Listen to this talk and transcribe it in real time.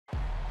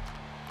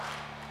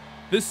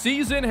The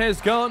season has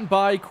gone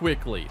by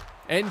quickly,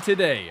 and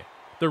today,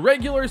 the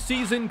regular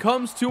season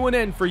comes to an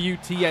end for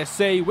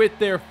UTSA with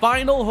their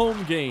final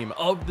home game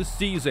of the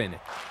season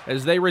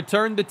as they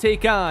return to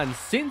take on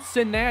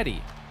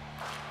Cincinnati.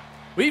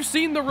 We've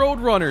seen the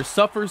Roadrunners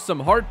suffer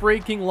some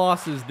heartbreaking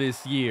losses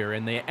this year,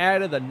 and they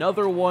added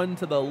another one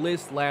to the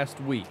list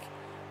last week.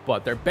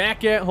 But they're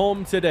back at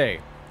home today,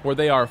 where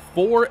they are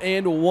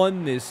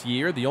 4-1 this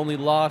year, the only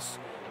loss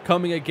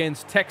coming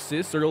against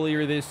Texas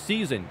earlier this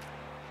season.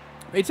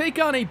 They take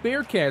on a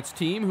Bearcats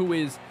team who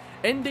is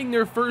ending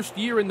their first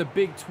year in the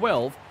Big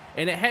 12,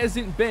 and it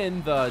hasn't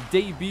been the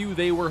debut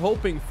they were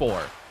hoping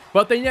for.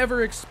 But they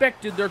never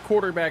expected their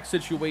quarterback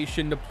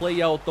situation to play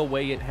out the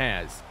way it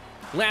has.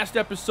 Last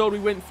episode we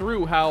went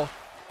through how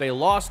they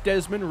lost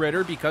Desmond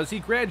Ridder because he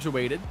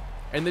graduated,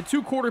 and the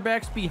two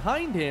quarterbacks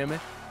behind him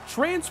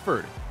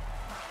transferred.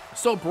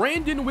 So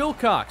Brandon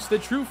Wilcox, the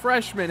true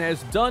freshman,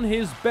 has done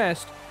his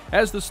best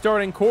as the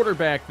starting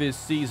quarterback this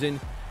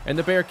season, and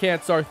the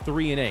Bearcats are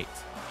 3-8.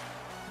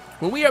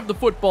 When we have the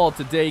football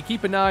today,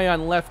 keep an eye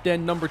on left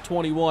end number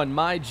 21,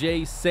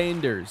 Myjai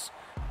Sanders.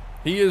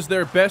 He is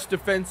their best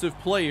defensive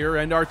player,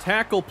 and our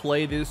tackle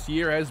play this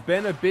year has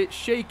been a bit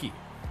shaky.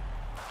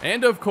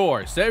 And of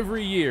course,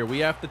 every year we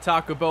have to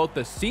talk about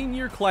the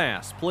senior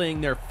class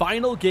playing their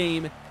final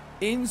game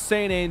in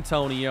San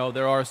Antonio.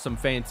 There are some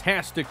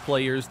fantastic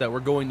players that we're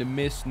going to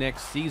miss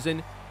next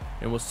season,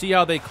 and we'll see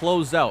how they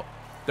close out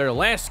their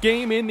last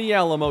game in the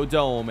Alamo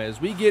Dome as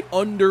we get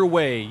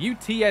underway,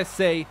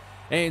 UTSA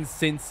and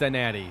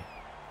Cincinnati.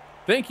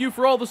 Thank you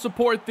for all the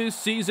support this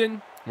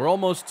season. We're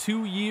almost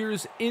 2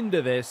 years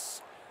into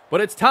this,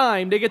 but it's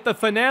time to get the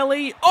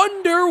finale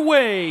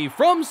underway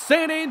from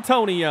San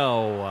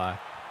Antonio.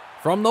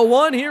 From the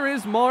 1, here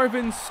is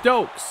Marvin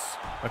Stokes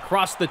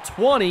across the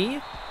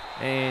 20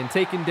 and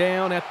taken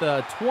down at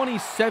the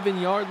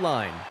 27-yard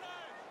line.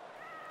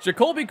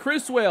 Jacoby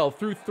Criswell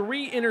threw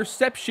 3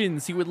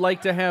 interceptions he would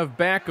like to have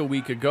back a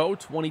week ago.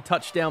 20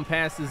 touchdown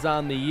passes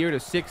on the year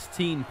to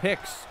 16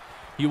 picks.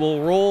 He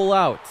will roll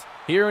out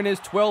here in his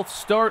 12th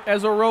start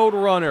as a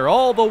Roadrunner.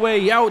 All the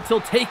way out,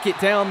 he'll take it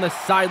down the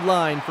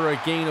sideline for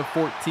a gain of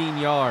 14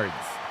 yards.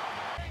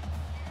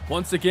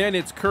 Once again,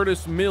 it's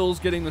Curtis Mills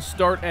getting the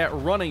start at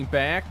running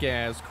back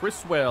as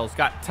Criswell's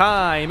got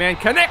time and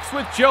connects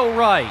with Joe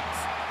Wright.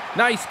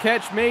 Nice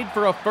catch made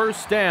for a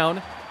first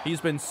down.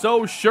 He's been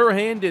so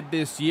sure-handed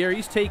this year.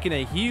 He's taken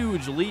a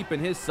huge leap in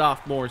his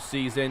sophomore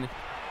season.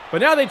 But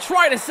now they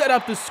try to set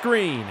up the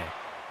screen,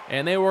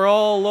 and they were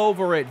all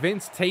over it.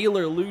 Vince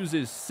Taylor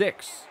loses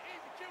 6.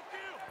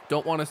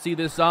 Don't want to see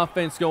this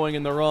offense going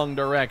in the wrong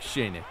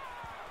direction.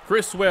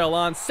 Criswell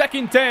on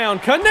second down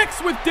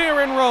connects with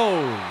Darren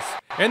Rose,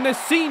 and the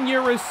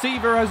senior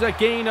receiver has a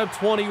gain of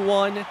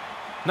 21.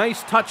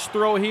 Nice touch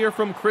throw here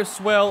from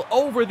Criswell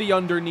over the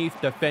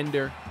underneath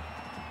defender.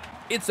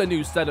 It's a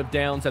new set of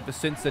downs at the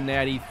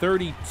Cincinnati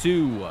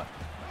 32.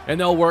 And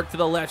they'll work to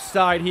the left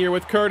side here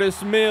with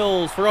Curtis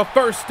Mills for a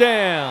first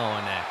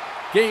down.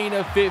 Gain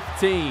of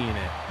 15.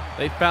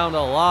 They found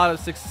a lot of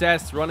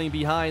success running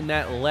behind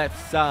that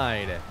left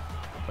side.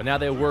 But now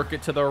they work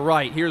it to the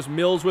right. Here's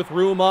Mills with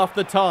room off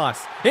the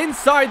toss.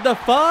 Inside the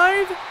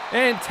 5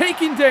 and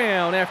taken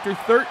down after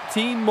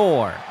 13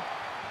 more.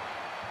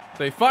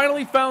 They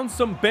finally found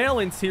some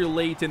balance here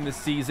late in the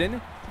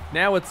season.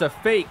 Now it's a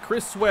fake.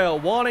 Criswell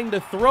wanting to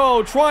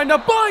throw, trying to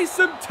buy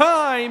some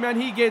time, and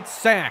he gets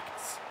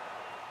sacked.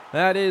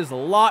 That is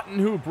Lawton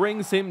who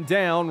brings him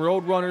down.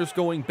 Roadrunners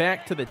going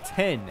back to the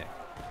 10.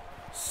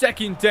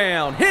 Second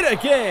down, hit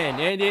again,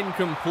 and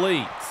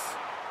incomplete.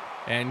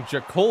 And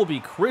Jacoby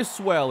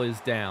Criswell is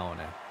down.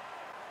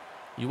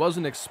 He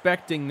wasn't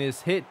expecting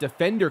this hit.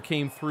 Defender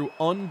came through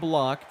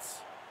unblocked.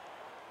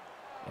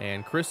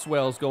 And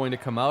Criswell's going to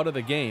come out of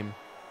the game.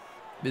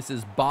 This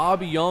is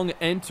Bob Young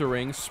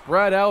entering,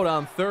 spread out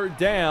on third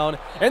down,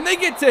 and they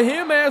get to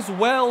him as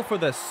well for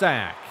the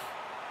sack.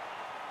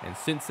 And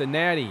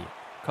Cincinnati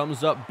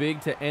comes up big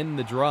to end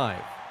the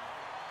drive.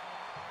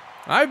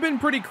 I've been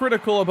pretty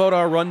critical about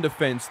our run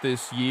defense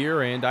this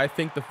year, and I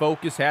think the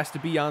focus has to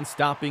be on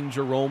stopping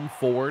Jerome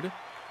Ford.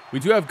 We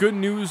do have good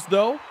news,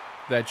 though,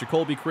 that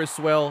Jacoby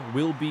Criswell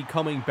will be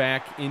coming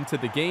back into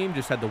the game,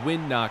 just had the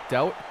wind knocked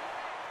out.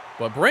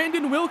 But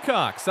Brandon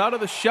Wilcox out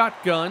of the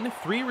shotgun,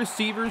 3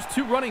 receivers,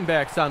 2 running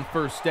backs on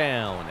first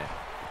down.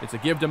 It's a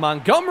give to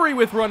Montgomery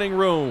with running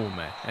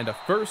room, and a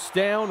first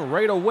down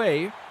right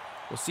away.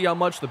 We'll see how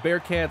much the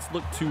Bearcats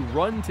look to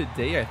run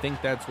today. I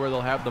think that's where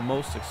they'll have the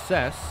most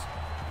success.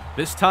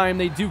 This time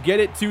they do get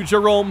it to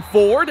Jerome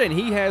Ford, and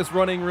he has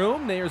running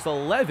room. There's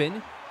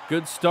 11.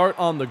 Good start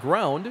on the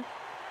ground.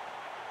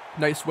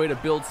 Nice way to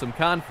build some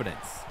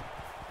confidence.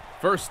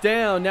 First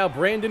down, now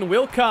Brandon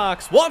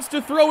Wilcox wants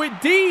to throw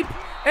it deep,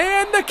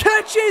 and the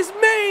catch is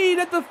made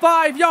at the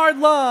 5-yard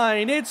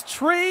line. It's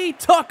Trey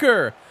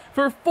Tucker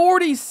for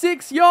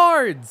 46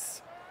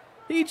 yards.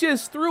 He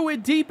just threw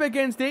it deep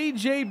against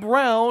A.J.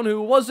 Brown,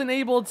 who wasn't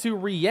able to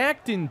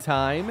react in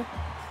time,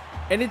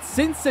 and it's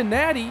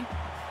Cincinnati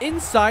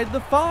inside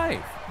the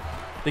 5.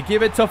 They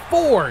give it to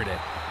Ford,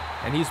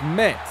 and he's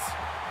met.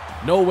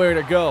 Nowhere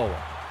to go.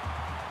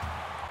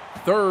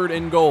 3rd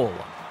and goal.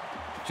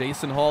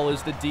 Jason Hall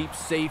is the deep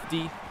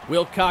safety.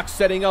 Wilcox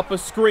setting up a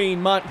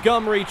screen.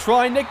 Montgomery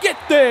trying to get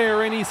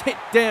there, and he's hit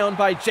down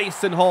by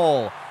Jason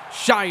Hall,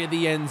 shy of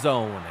the end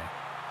zone.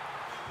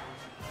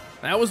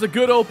 That was a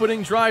good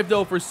opening drive,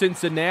 though, for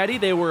Cincinnati.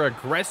 They were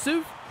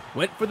aggressive,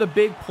 went for the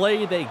big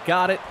play, they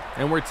got it,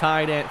 and we're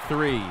tied at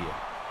 3.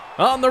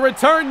 On the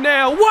return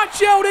now,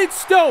 watch out, it's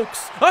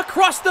Stokes,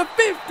 across the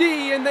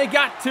 50, and they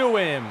got to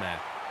him.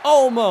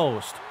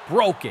 Almost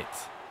broke it.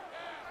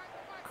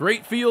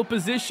 Great field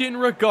position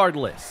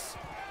regardless.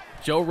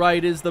 Joe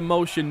Wright is the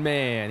motion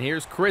man.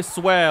 Here's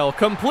Criswell,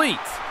 complete.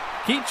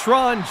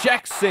 Ketron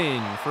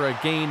Jackson for a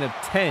gain of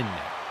 10.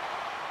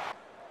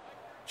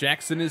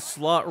 Jackson is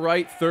slot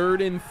right,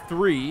 3rd and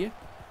 3.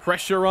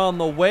 Pressure on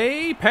the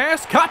way,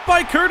 pass caught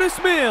by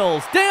Curtis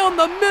Mills, down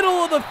the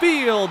middle of the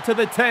field to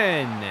the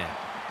 10.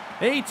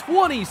 A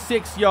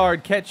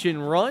 26-yard catch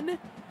and run,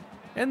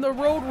 and the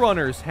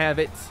Roadrunners have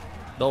it.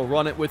 They'll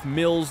run it with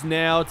Mills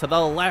now to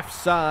the left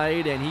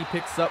side, and he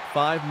picks up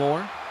 5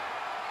 more.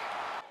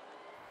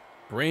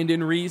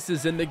 Brandon Reese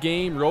is in the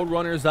game,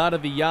 Roadrunners out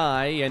of the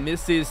eye, and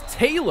this is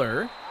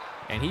Taylor,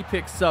 and he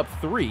picks up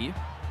 3.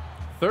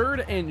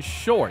 3rd and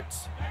short.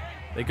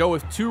 They go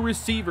with 2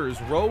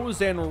 receivers,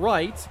 Rose and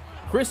Wright.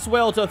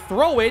 Criswell to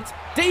throw it.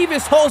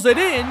 Davis hauls it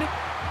in,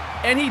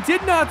 and he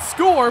did not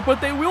score, but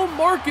they will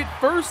mark it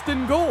 1st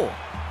and goal.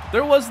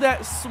 There was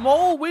that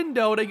small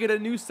window to get a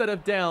new set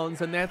of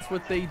downs, and that's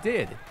what they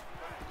did.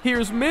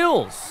 Here's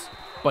Mills,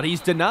 but he's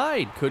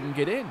denied, couldn't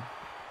get in.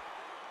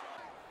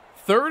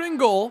 3rd and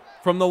goal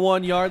from the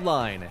 1-yard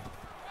line.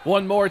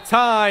 One more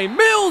time,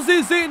 Mills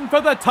is in for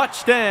the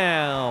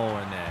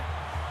touchdown.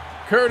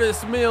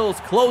 Curtis Mills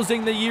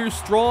closing the year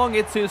strong.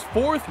 It's his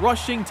 4th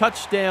rushing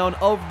touchdown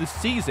of the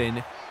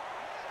season,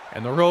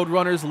 and the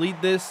Roadrunners lead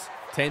this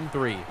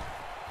 10-3.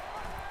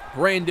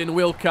 Brandon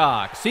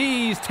Wilcox,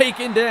 he's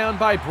taken down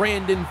by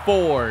Brandon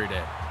Ford.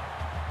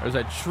 There's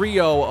a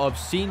trio of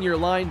senior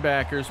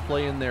linebackers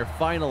playing their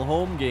final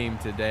home game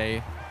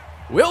today.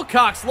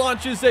 Wilcox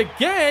launches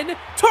again.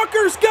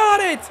 Tucker's got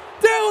it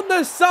down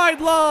the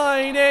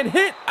sideline and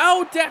hit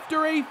out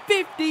after a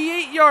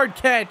 58-yard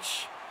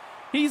catch.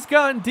 He's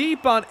gone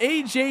deep on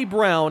A.J.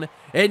 Brown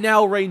and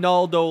now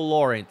Reynaldo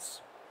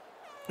Lawrence.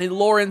 And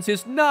Lawrence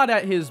is not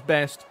at his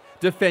best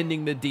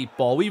defending the deep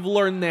ball. We've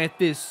learned that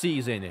this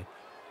season.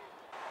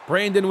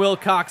 Brandon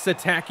Wilcox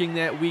attacking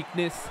that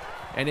weakness,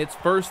 and it's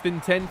 1st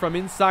and 10 from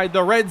inside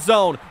the red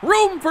zone.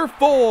 Room for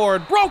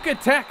Ford, broke a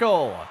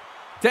tackle.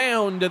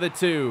 Down to the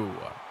 2.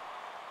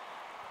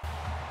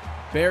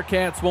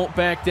 Bearcats won't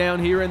back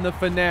down here in the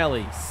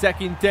finale.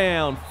 2nd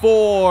down,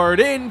 Ford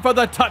in for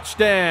the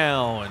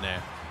touchdown.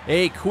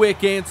 A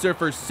quick answer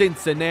for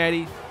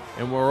Cincinnati,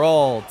 and we're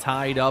all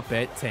tied up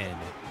at 10.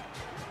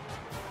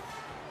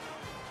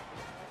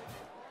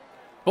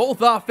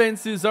 Both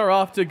offenses are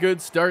off to good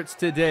starts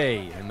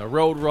today, and the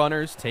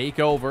Roadrunners take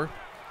over.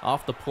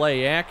 Off the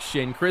play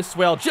action,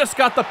 Criswell just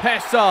got the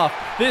pass off.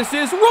 This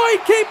is Wright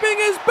keeping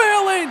his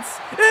balance.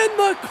 In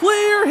the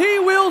clear, he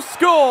will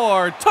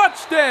score.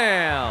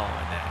 Touchdown.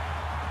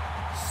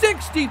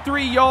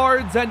 63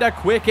 yards and a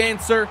quick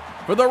answer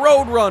for the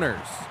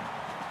Roadrunners.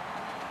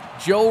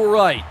 Joe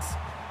Wright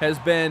has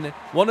been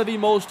one of the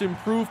most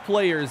improved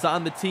players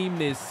on the team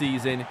this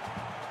season,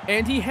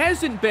 and he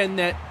hasn't been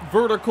that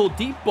vertical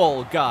deep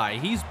ball guy.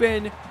 He's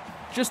been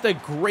just a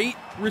great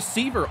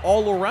receiver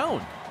all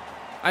around.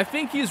 I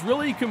think he's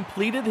really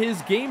completed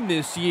his game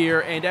this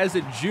year, and as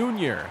a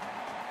junior,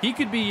 he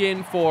could be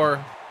in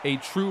for a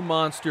true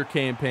monster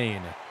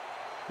campaign.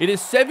 It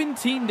is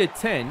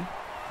 17-10,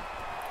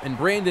 and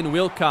Brandon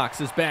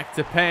Wilcox is back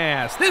to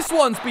pass. This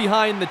one's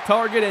behind the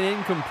target and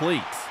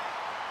incomplete.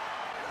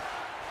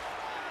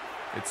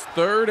 It's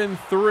 3rd and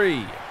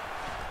 3.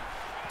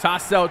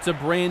 Toss out to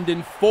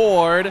Brandon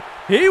Ford.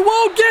 He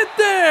won't get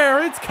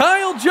there. It's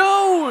Kyle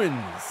Jones.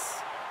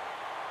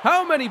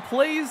 How many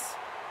plays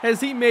has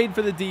he made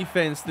for the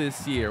defense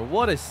this year?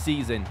 What a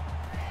season.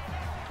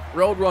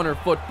 Roadrunner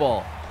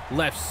football.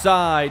 Left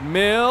side,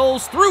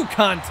 Mills through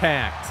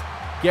contact,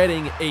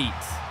 getting 8.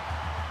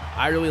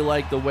 I really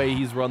like the way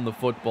he's run the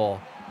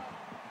football.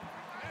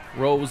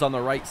 Rose on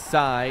the right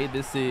side.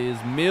 This is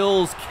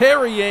Mills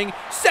carrying.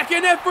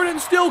 2nd effort and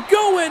still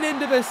going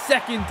into the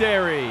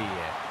secondary.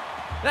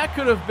 That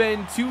could have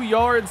been 2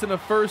 yards and a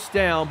 1st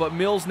down, but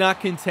Mills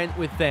not content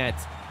with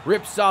that.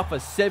 Rips off a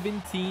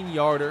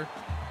 17-yarder.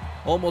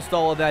 Almost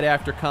all of that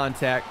after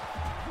contact.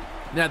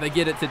 Now they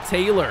get it to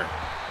Taylor,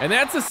 and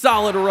that's a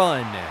solid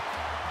run.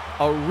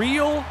 A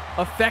real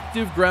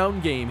effective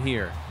ground game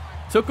here.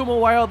 Took them a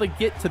while to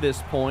get to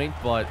this point,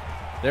 but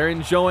they're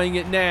enjoying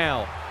it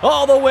now.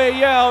 All the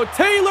way out,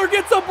 Taylor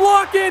gets a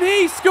block and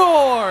he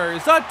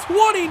scores! A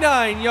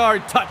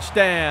 29-yard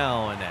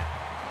touchdown.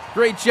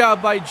 Great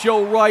job by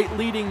Joe Wright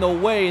leading the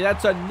way.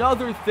 That's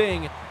another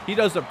thing he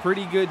does a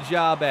pretty good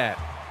job at.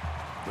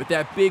 With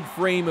that big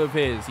frame of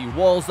his, he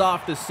walls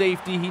off the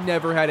safety. He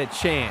never had a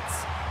chance.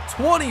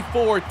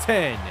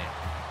 24-10.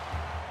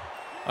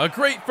 A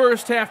great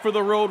first half for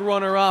the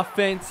Roadrunner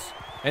offense.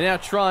 And now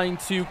trying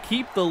to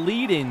keep the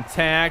lead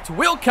intact.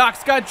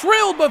 Wilcox got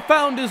drilled but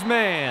found his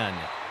man.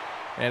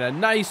 And a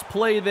nice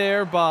play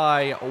there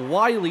by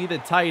Wiley, the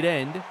tight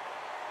end,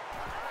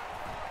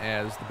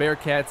 as the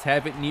Bearcats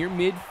have it near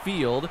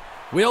midfield.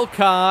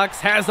 Wilcox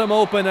has them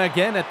open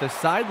again at the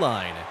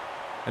sideline.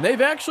 And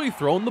they've actually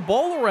thrown the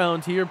ball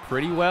around here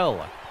pretty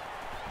well.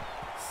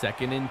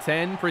 2nd and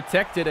 10,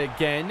 protected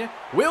again.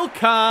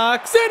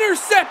 Wilcox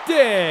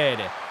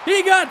intercepted!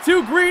 He got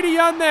too greedy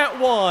on that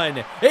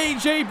one.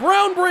 A.J.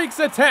 Brown breaks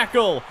a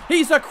tackle.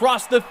 He's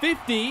across the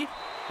 50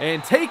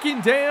 and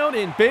taken down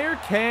in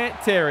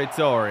Bearcat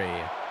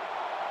territory.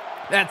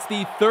 That's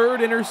the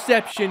 3rd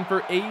interception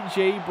for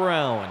A.J.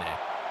 Brown.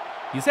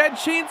 He's had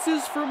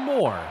chances for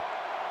more,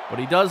 but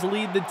he does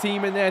lead the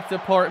team in that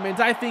department.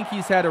 I think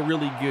he's had a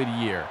really good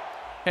year.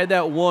 Had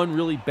that one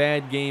really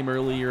bad game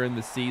earlier in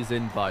the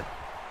season, but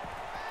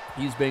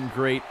he's been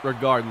great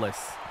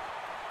regardless.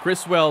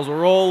 Criswell's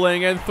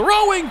rolling and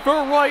throwing for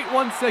right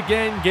once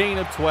again, gain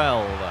of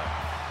 12.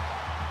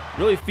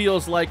 Really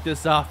feels like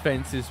this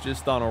offense is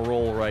just on a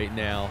roll right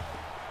now.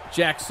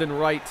 Jackson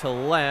right to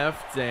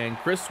left, and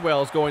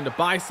Criswell's going to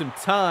buy some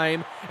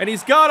time, and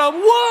he's got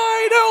him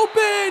wide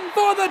open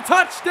for the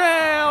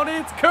touchdown.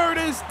 It's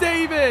Curtis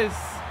Davis.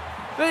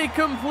 They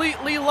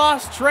completely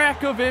lost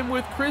track of him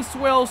with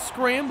Criswell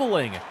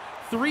scrambling.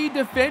 3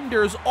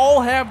 defenders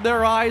all have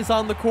their eyes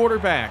on the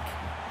quarterback.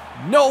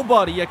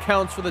 Nobody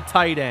accounts for the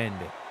tight end.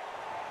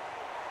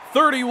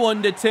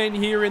 31-10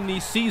 here in the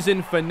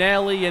season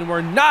finale, and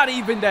we're not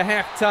even to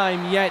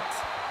halftime yet,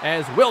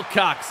 as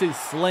Wilcox is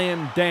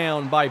slammed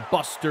down by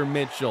Buster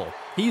Mitchell.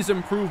 He's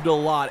improved a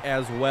lot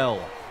as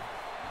well.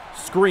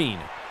 Screen.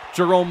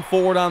 Jerome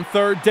Ford on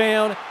 3rd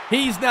down.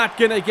 He's not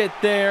going to get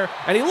there,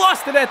 and he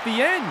lost it at the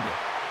end.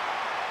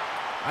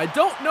 I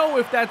don't know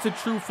if that's a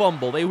true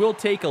fumble. They will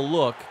take a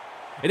look.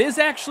 It is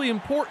actually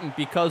important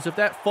because if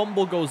that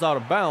fumble goes out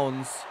of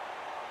bounds,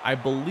 I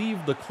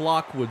believe the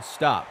clock would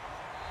stop.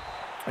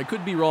 I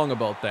could be wrong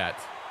about that,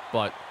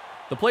 but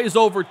the play is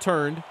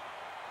overturned.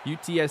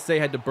 UTSA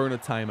had to burn a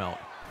timeout.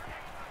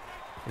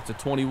 It's a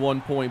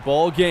 21-point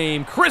ball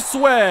game.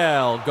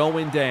 Criswell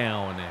going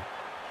down.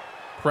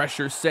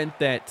 Pressure sent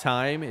that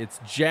time. It's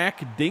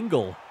Jack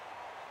Dingle.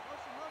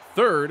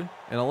 3rd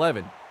and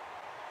 11.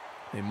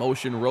 A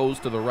motion rose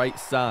to the right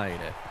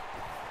side.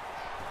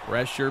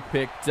 Pressure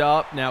picked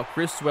up. Now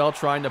Criswell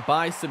trying to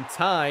buy some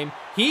time.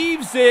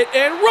 Heaves it,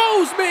 and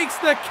Rose makes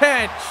the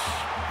catch.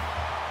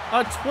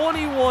 A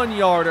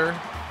 21-yarder.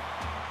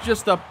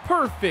 Just a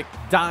perfect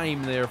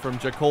dime there from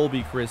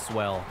Jacoby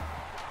Criswell.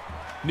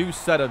 New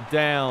set of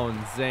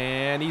downs,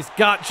 and he's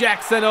got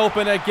Jackson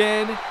open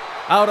again.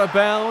 Out of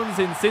bounds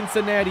in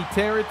Cincinnati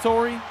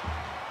territory.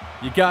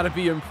 You got to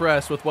be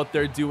impressed with what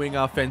they're doing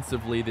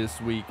offensively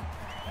this week.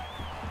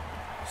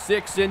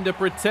 6 in to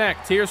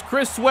protect. Here's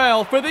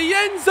Criswell for the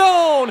end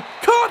zone.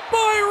 Caught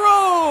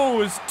by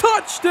Rose.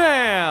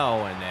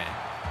 Touchdown.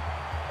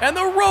 And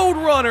the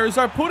Roadrunners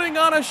are putting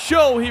on a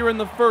show here in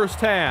the first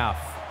half.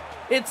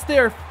 It's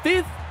their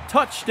 5th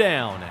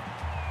touchdown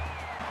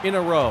in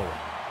a row.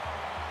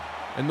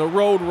 And the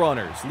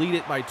Roadrunners lead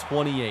it by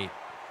 28.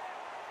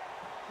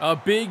 A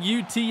big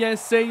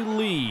UTSA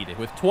lead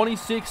with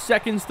 26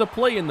 seconds to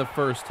play in the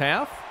first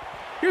half.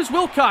 Here's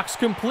Wilcox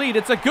complete.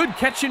 It's a good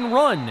catch and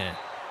run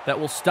that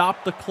will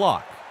stop the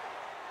clock.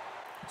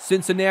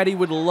 Cincinnati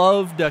would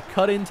love to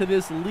cut into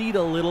this lead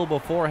a little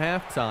before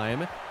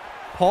halftime.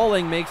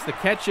 Pauling makes the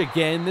catch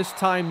again, this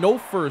time no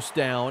first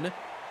down.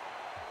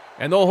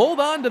 And they'll hold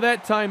on to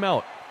that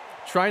timeout.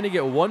 Trying to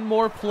get one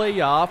more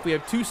play off. We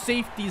have 2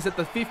 safeties at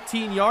the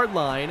 15-yard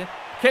line.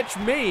 Catch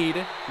made,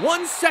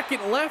 1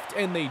 second left,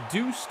 and they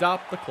do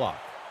stop the clock.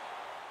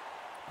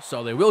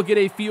 So they will get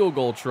a field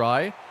goal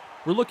try.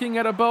 We're looking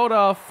at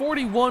about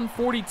 41,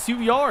 42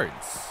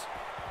 yards.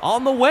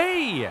 On the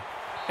way,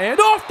 and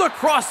off the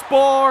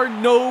crossbar,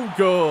 no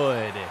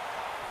good.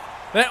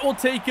 That will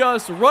take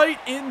us right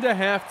into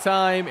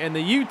halftime, and the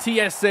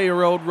UTSA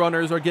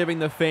Roadrunners are giving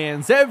the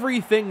fans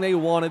everything they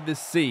wanted to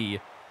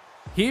see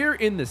here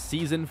in the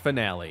season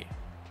finale.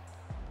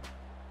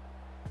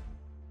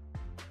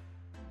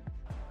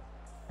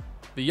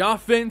 The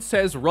offense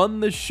has run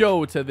the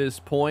show to this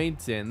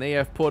point, and they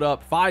have put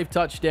up 5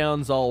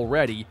 touchdowns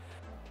already.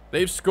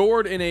 They've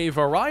scored in a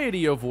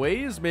variety of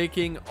ways,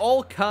 making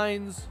all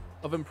kinds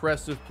of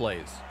impressive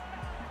plays.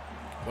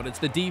 But it's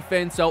the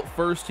defense out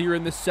first here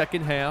in the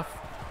second half.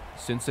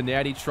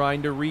 Cincinnati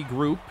trying to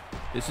regroup.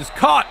 This is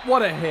caught.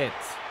 What a hit.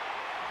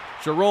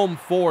 Jerome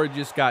Ford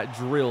just got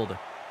drilled.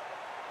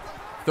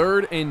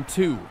 3rd and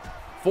 2.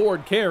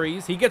 Ford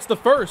carries. He gets the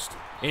first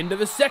into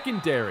the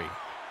secondary.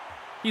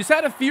 He's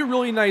had a few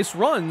really nice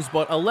runs,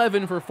 but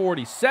 11 for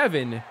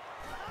 47.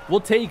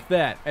 We'll take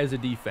that as a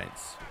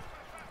defense.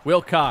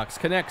 Wilcox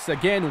connects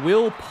again.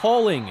 Will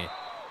Pauling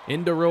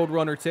into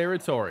Roadrunner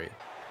territory.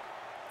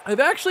 I've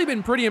actually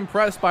been pretty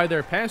impressed by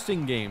their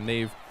passing game.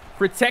 They've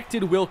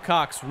protected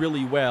Wilcox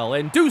really well,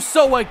 and do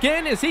so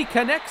again as he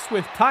connects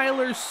with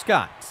Tyler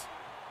Scott.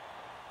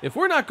 If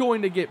we're not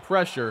going to get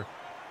pressure,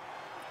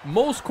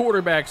 most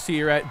quarterbacks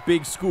here at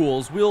big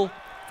schools will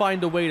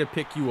find a way to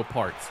pick you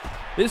apart.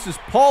 This is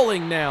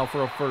Pauling now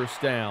for a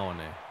first down.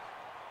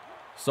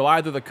 So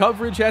either the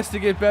coverage has to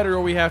get better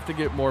or we have to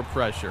get more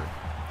pressure.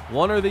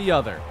 One or the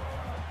other.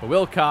 But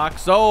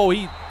Wilcox, oh,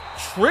 he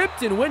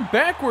tripped and went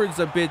backwards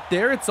a bit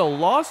there. It's a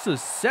loss of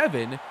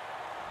 7.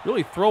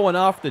 Really throwing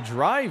off the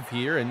drive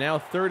here, and now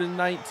 3rd and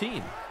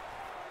 19.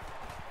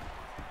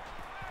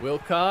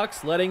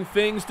 Wilcox letting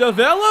things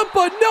develop,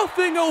 but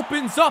nothing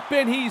opens up,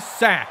 and he's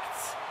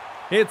sacked.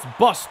 It's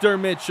Buster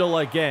Mitchell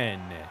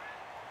again.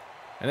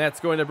 And that's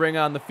going to bring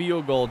on the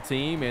field goal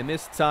team, and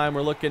this time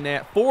we're looking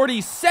at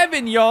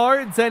 47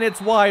 yards, and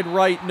it's wide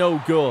right,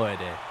 no good.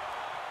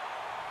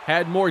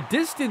 Had more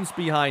distance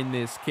behind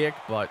this kick,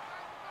 but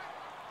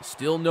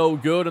still no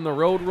good, and the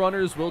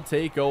Roadrunners will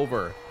take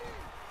over.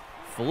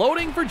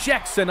 Floating for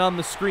Jackson on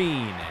the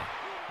screen,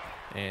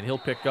 and he'll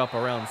pick up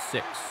around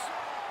 6.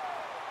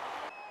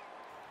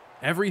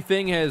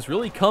 Everything has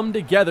really come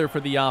together for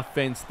the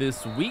offense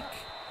this week,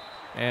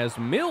 as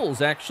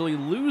Mills actually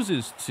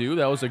loses 2.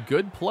 That was a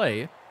good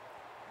play.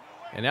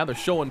 And now they're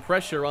showing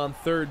pressure on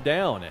 3rd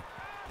down.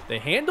 They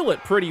handle it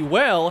pretty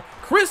well.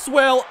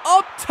 Criswell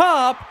up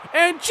top,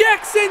 and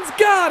Jackson's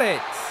got it.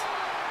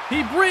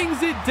 He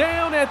brings it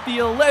down at the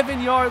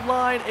 11-yard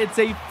line. It's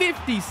a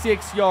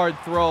 56-yard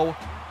throw.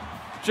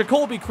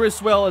 Jacoby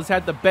Criswell has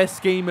had the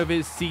best game of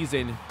his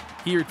season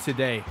here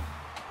today.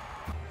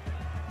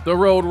 The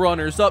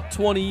Roadrunners up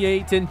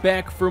 28 and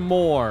back for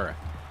more.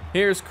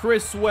 Here's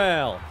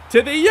Criswell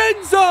to the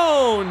end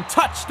zone.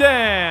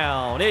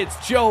 Touchdown.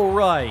 It's Joe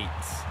Wright.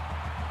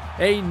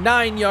 A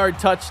 9-yard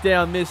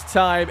touchdown this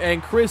time,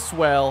 and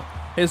Criswell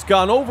has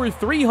gone over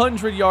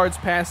 300 yards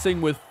passing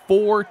with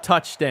 4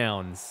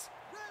 touchdowns.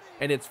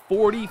 And it's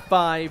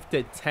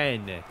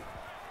 45-10.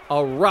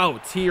 A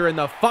rout here in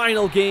the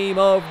final game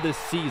of the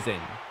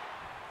season,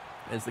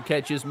 as the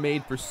catch is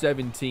made for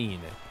 17.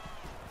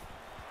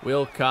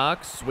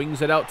 Wilcox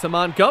swings it out to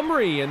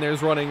Montgomery, and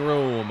there's running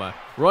room.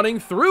 Running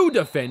through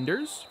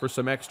defenders for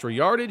some extra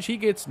yardage. He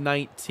gets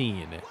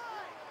 19.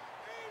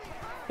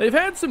 They've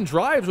had some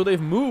drives where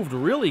they've moved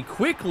really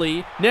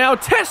quickly. Now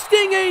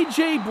testing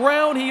A.J.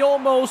 Brown. He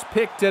almost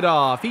picked it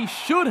off. He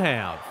should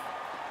have.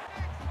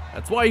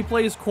 That's why he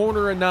plays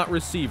corner and not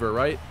receiver,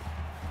 right?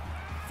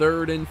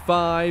 3rd and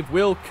 5.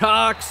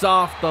 Wilcox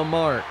off the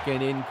mark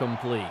and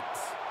incomplete.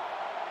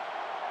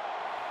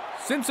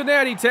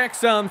 Cincinnati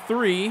tacks on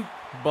 3,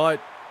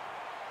 but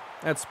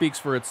that speaks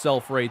for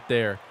itself right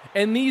there.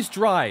 And these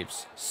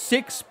drives,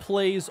 6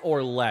 plays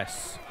or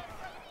less.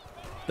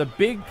 The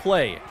big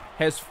play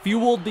has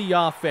fueled the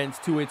offense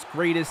to its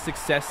greatest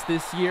success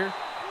this year,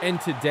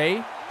 and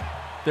today,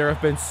 there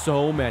have been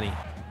so many.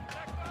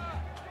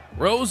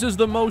 Rose is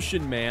the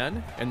motion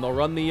man, and they'll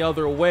run the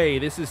other way.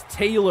 This is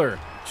Taylor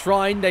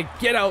trying to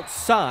get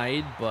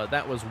outside, but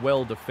that was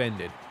well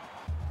defended.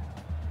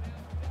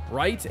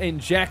 Wright and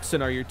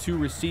Jackson are your 2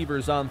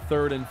 receivers on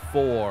 3rd and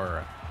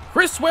 4.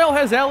 Criswell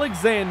has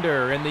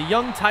Alexander, and the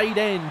young tight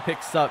end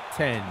picks up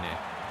 10.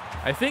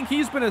 I think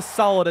he's been a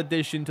solid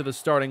addition to the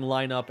starting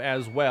lineup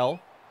as well,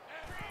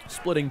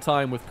 splitting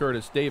time with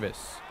Curtis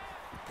Davis.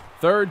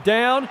 3rd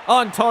down,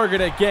 on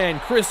target again.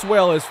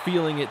 Criswell is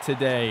feeling it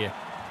today.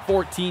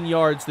 14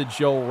 yards to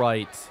Joe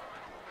Wright.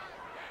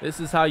 This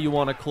is how you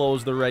want to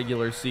close the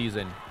regular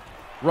season.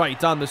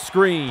 Wright on the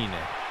screen.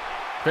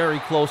 Very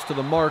close to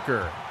the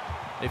marker.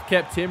 They've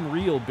kept him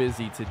real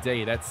busy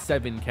today. That's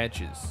 7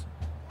 catches.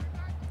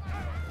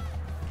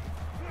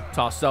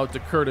 Toss out to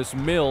Curtis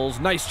Mills.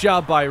 Nice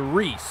job by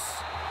Reese.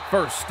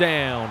 First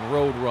down,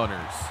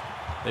 Roadrunners.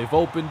 They've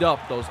opened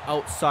up those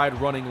outside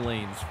running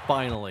lanes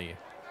finally.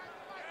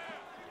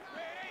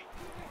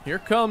 Here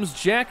comes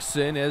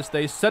Jackson as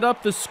they set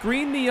up the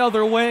screen the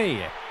other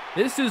way.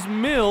 This is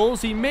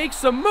Mills. He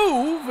makes a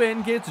move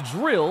and gets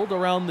drilled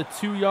around the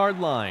 2-yard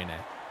line.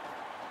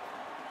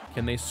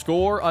 Can they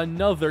score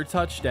another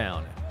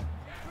touchdown?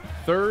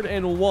 3rd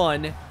and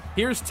 1.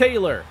 Here's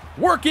Taylor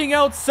working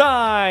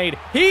outside.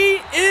 He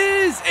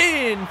is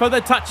in for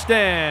the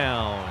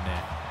touchdown.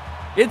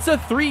 It's a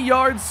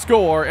 3-yard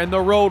score, and the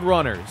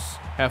Roadrunners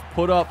have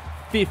put up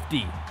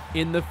 50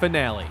 in the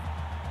finale.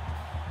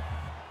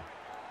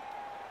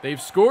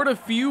 They've scored a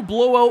few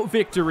blowout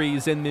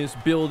victories in this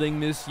building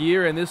this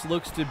year, and this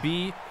looks to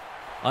be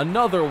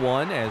another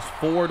one, as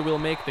Ford will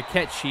make the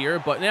catch here.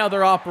 But now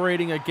they're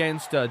operating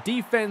against a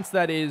defense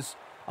that is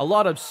a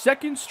lot of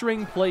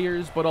second-string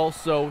players, but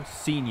also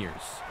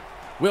seniors.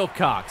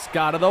 Wilcox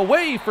got out of the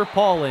way for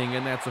Pauling,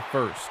 and that's a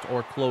first,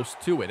 or close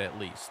to it at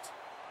least.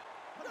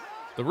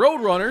 The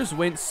Roadrunners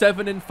went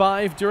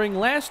 7-5 during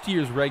last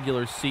year's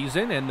regular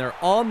season, and they're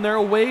on their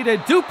way to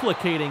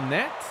duplicating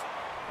that,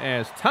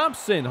 as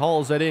Thompson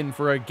hauls it in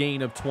for a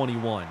gain of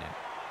 21.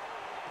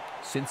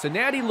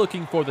 Cincinnati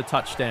looking for the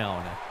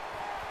touchdown.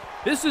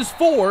 This is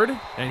Ford,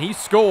 and he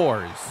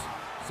scores.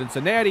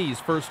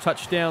 Cincinnati's first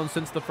touchdown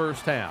since the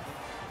first half.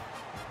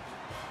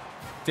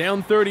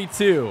 Down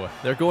 32.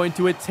 They're going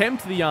to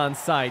attempt the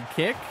onside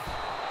kick,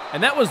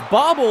 and that was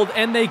bobbled,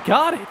 and they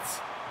got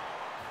it.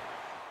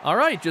 All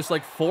right, just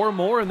like 4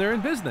 more, and they're in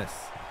business.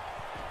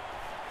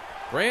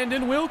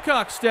 Brandon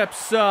Wilcox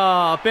steps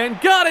up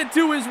and got it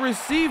to his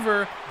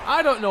receiver.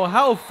 I don't know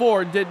how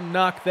Ford didn't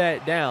knock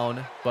that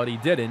down, but he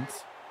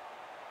didn't.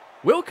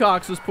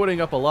 Wilcox is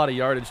putting up a lot of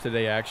yardage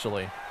today,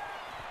 actually.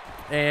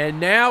 And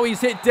now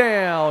he's hit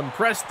down.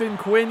 Preston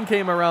Quinn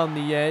came around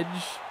the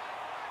edge.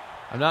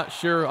 I'm not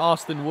sure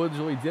Austin Woods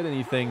really did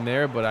anything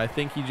there, but I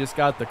think he just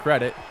got the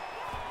credit.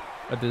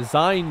 A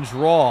design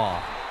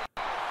draw.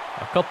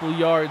 A couple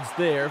yards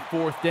there.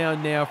 4th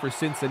down now for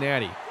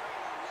Cincinnati.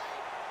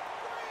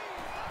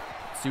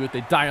 See what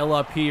they dial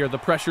up here. The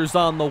pressure's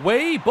on the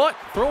way, but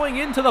throwing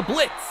into the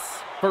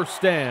blitz.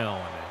 1st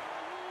down.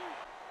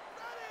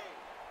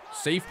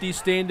 Safety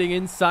standing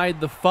inside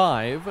the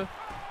 5.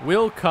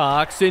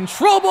 Wilcox in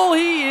trouble.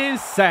 He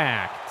is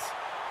sacked.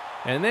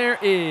 And there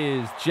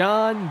is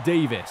John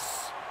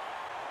Davis.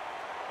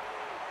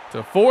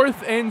 To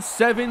 4th and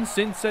 7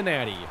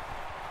 Cincinnati.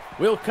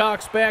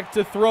 Wilcox back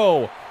to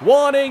throw.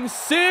 Wanting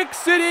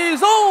 6. It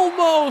is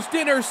almost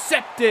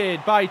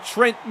intercepted by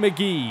Trent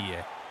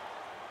McGee.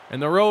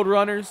 And the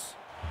Roadrunners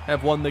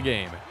have won the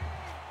game.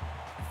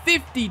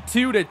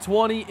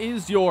 52-20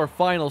 is your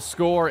final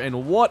score,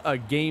 and what a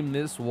game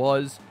this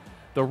was.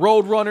 The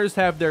Roadrunners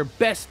have their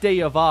best day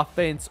of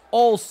offense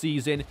all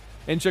season,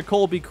 and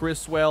Jacoby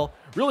Criswell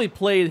really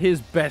played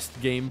his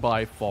best game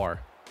by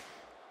far.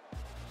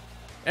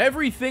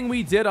 Everything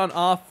we did on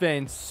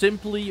offense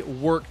simply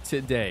worked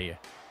today.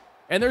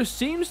 And there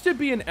seems to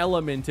be an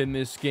element in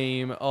this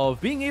game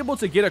of being able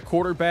to get a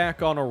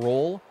quarterback on a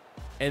roll,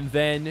 and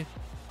then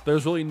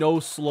there's really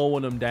no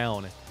slowing him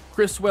down.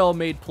 Criswell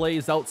made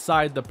plays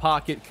outside the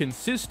pocket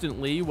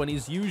consistently when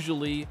he's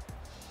usually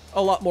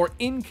a lot more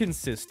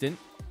inconsistent,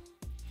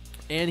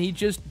 and he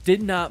just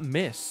did not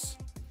miss.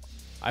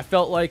 I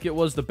felt like it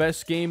was the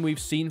best game we've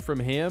seen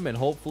from him, and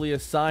hopefully a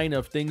sign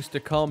of things to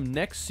come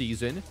next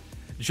season.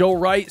 Joe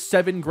Wright,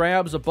 7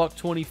 grabs, a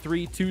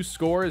 $123, 2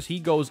 scores. He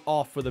goes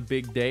off for the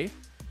big day.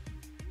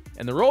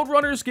 And the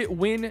Roadrunners get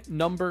win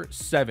number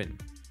 7.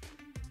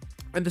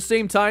 At the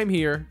same time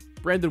here,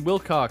 Brandon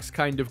Wilcox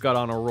kind of got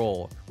on a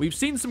roll. We've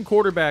seen some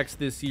quarterbacks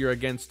this year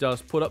against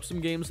us put up some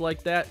games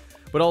like that,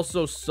 but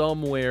also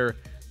some where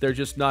they're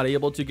just not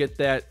able to get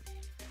that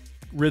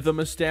rhythm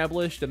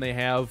established and they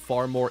have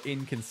far more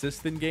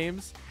inconsistent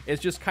games.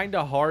 It's just kind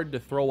of hard to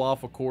throw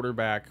off a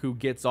quarterback who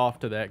gets off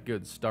to that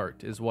good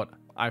start, is what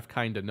I've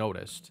kind of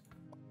noticed.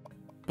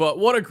 But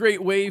what a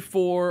great way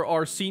for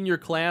our senior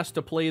class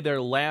to play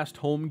their last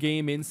home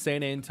game in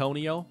San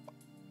Antonio.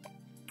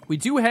 We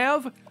do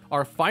have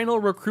our final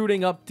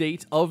recruiting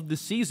update of the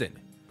season.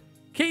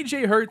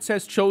 KJ Hertz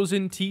has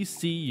chosen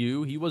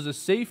TCU. He was a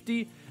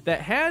safety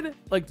that had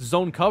like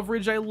zone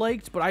coverage I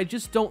liked, but I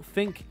just don't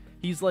think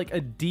he's like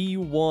a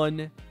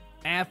D1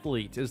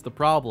 athlete is the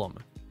problem.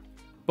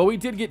 But we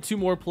did get 2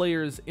 more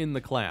players in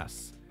the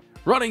class.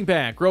 Running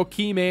back,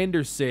 Rokeem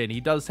Anderson.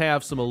 He does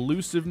have some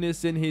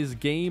elusiveness in his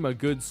game, a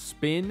good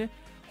spin.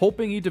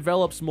 Hoping he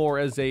develops more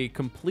as a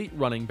complete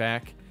running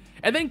back.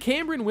 And then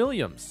Cameron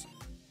Williams.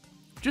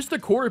 Just a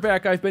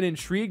quarterback I've been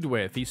intrigued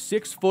with. He's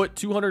 6 foot,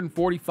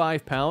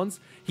 245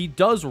 pounds. He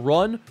does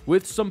run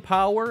with some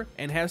power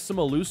and has some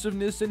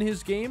elusiveness in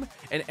his game.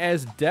 And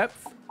as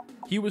depth,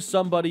 he was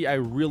somebody I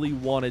really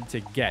wanted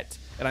to get.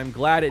 And I'm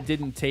glad it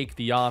didn't take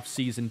the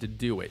offseason to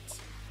do it.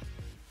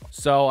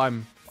 So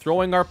I'm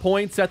throwing our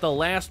points at the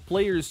last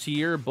players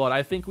here, but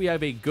I think we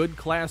have a good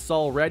class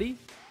already.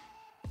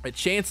 A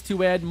chance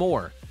to add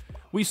more.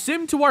 We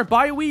sim to our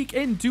bye week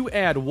and do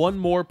add 1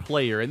 more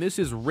player, and this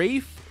is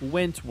Rafe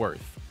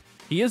Wentworth.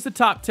 He is the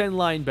top 10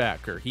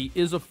 linebacker. He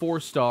is a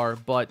 4-star,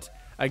 but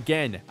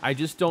again, I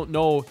just don't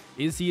know,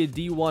 is he a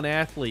D1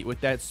 athlete with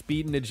that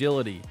speed and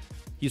agility?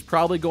 He's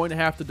probably going to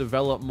have to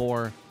develop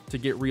more to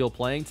get real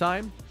playing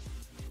time,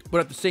 but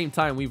at the same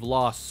time, we've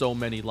lost so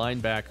many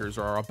linebackers,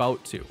 or are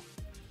about to.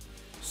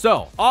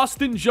 So,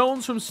 Austin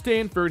Jones from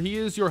Stanford, he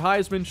is your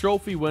Heisman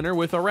Trophy winner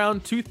with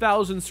around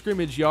 2,000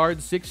 scrimmage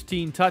yards,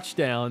 16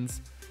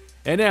 touchdowns.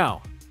 And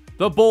now,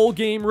 the bowl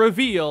game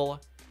reveal.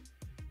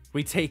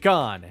 We take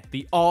on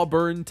the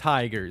Auburn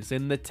Tigers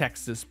in the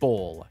Texas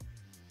Bowl.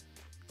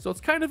 So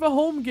it's kind of a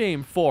home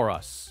game for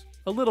us.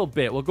 A little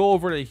bit. We'll go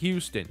over to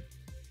Houston.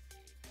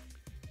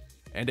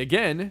 And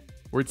again,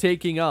 we're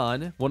taking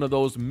on one of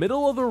those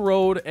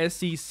middle-of-the-road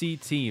SEC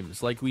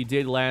teams like we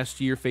did last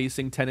year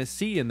facing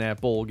Tennessee in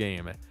that bowl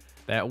game.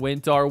 That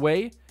went our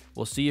way.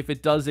 We'll see if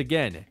it does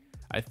again.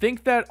 I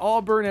think that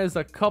Auburn has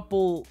a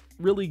couple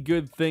really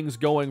good things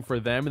going for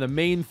them. And the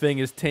main thing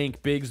is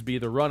Tank Bigsby,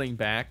 the running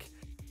back.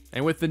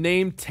 And with the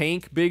name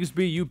Tank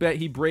Bigsby, you bet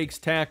he breaks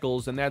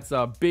tackles, and that's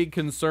a big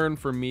concern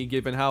for me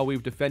given how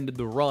we've defended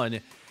the run.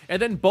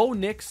 And then Bo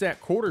Nix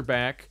at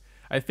quarterback.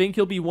 I think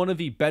he'll be one of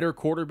the better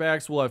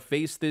quarterbacks we'll have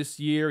faced this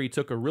year. He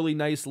took a really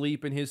nice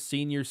leap in his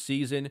senior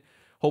season,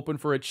 hoping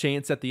for a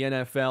chance at the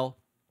NFL.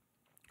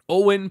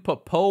 Owen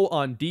Popo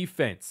on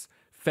defense.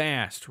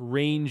 Fast,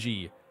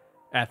 rangy,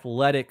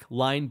 athletic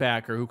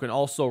linebacker who can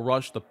also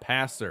rush the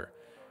passer.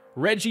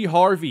 Reggie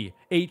Harvey,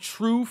 a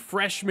true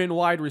freshman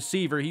wide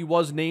receiver. He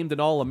was named an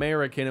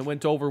All-American and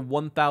went over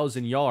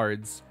 1,000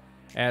 yards.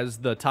 as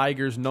the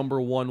Tigers'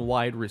 #1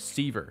 wide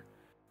receiver.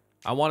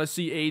 I want to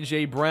see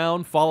A.J.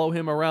 Brown, follow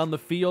him around the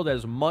field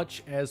as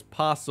much as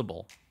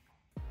possible.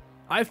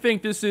 I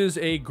think this is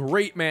a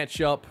great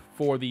matchup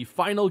for the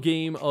final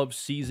game of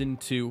Season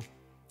 2.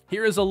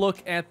 Here is a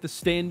look at the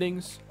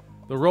standings.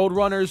 The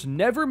Roadrunners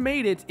never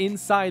made it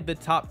inside the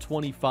top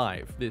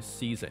 25 this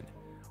season.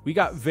 We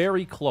got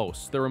very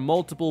close. There were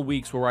multiple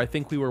weeks where I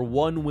think we were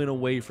 1 win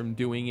away from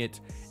doing it,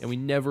 and we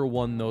never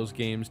won those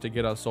games to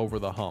get us over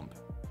the hump.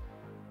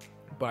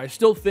 But I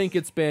still think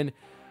it's been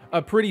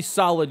a pretty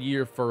solid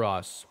year for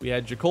us. We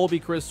had Jacoby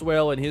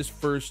Criswell in his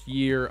first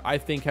year, I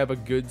think, have a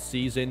good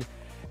season.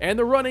 And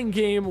the running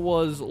game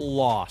was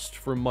lost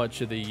for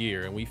much of the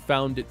year, and we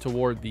found it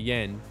toward the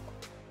end.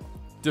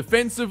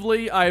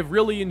 Defensively, I've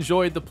really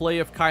enjoyed the play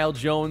of Kyle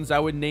Jones. I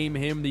would name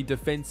him the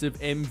defensive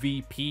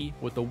MVP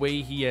with the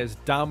way he has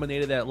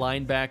dominated that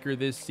linebacker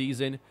this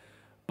season.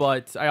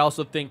 But I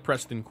also think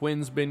Preston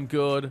Quinn's been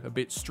good, a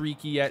bit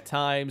streaky at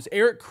times.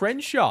 Eric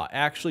Crenshaw,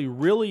 actually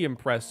really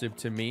impressive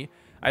to me.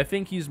 I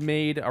think he's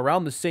made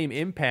around the same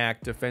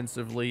impact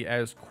defensively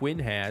as Quinn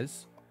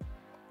has.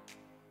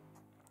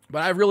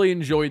 But I've really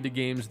enjoyed the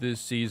games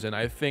this season.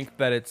 I think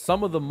that it's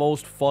some of the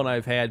most fun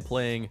I've had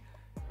playing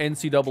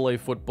NCAA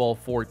Football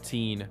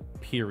 14,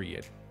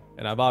 period.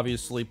 And I've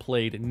obviously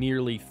played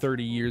nearly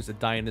 30 years of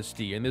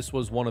Dynasty, and this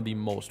was one of the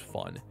most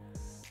fun.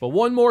 But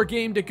one more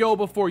game to go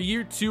before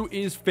year 2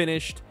 is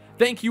finished.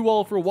 Thank you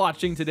all for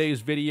watching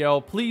today's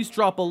video. Please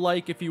drop a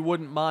like if you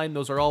wouldn't mind.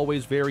 Those are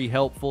always very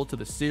helpful to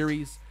the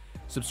series.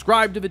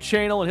 Subscribe to the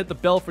channel and hit the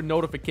bell for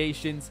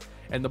notifications.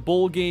 And the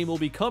bowl game will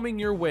be coming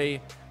your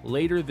way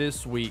later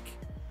this week.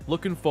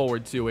 Looking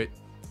forward to it.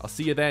 I'll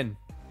see you then.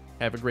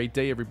 Have a great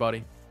day,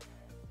 everybody.